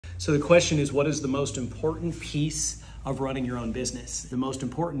So the question is, what is the most important piece of running your own business? The most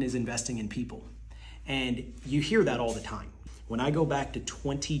important is investing in people. And you hear that all the time. When I go back to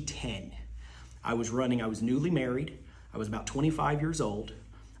 2010, I was newly married. I was about 25 years old.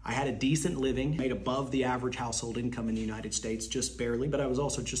 I had a decent living, made above the average household income in the United States, just barely, but I was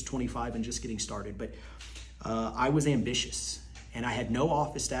also just 25 and just getting started. But I was ambitious and I had no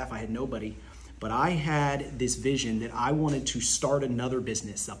office staff, I had nobody. But I had this vision that I wanted to start another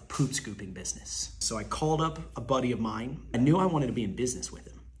business, a poop scooping business. So I called up a buddy of mine. I knew I wanted to be in business with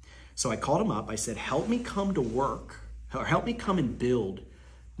him. So I called him up. I said, help me come to work, or help me come and build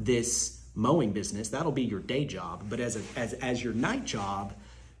this mowing business. That'll be your day job. But as your night job,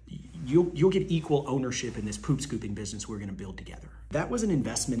 you'll get equal ownership in this poop scooping business we're gonna build together. That was an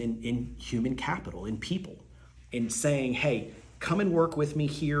investment in human capital, in people, in saying, hey, come and work with me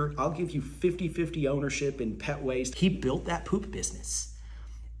here. I'll give you 50-50 ownership in pet waste. He built that poop business.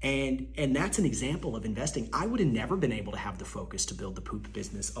 And that's an example of investing. I would have never been able to have the focus to build the poop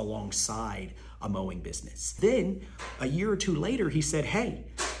business alongside a mowing business. Then a year or two later, he said, hey,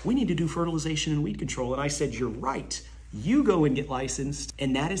 we need to do fertilization and weed control. And I said, you're right. You go and get licensed.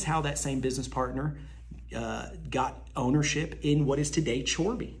 And that is how that same business partner got ownership in what is today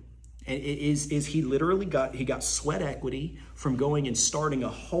Chorby. He literally got sweat equity from going and starting a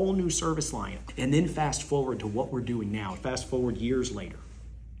whole new service line. And then fast forward to what we're doing now, fast forward years later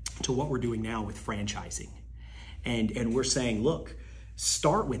to what we're doing now with franchising. And we're saying, look,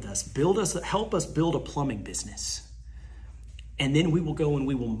 start with us, help us build a plumbing business. And then we will go and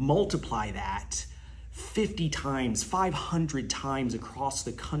we will multiply that 50 times, 500 times across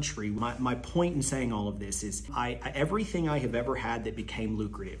the country. My point in saying all of this is everything I have ever had that became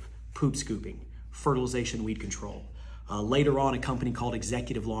lucrative, poop scooping, fertilization, weed control. Later on, a company called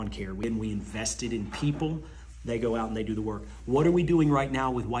Executive Lawn Care. When we invested in people, they go out and they do the work. What are we doing right now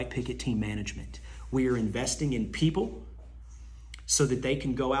with White Picket Team Management? We are investing in people so that they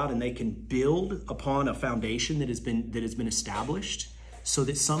can go out and they can build upon a foundation that has been established, so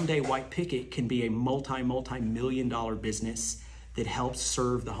that someday White Picket can be a multi-million-dollar business that helps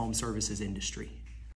serve the home services industry.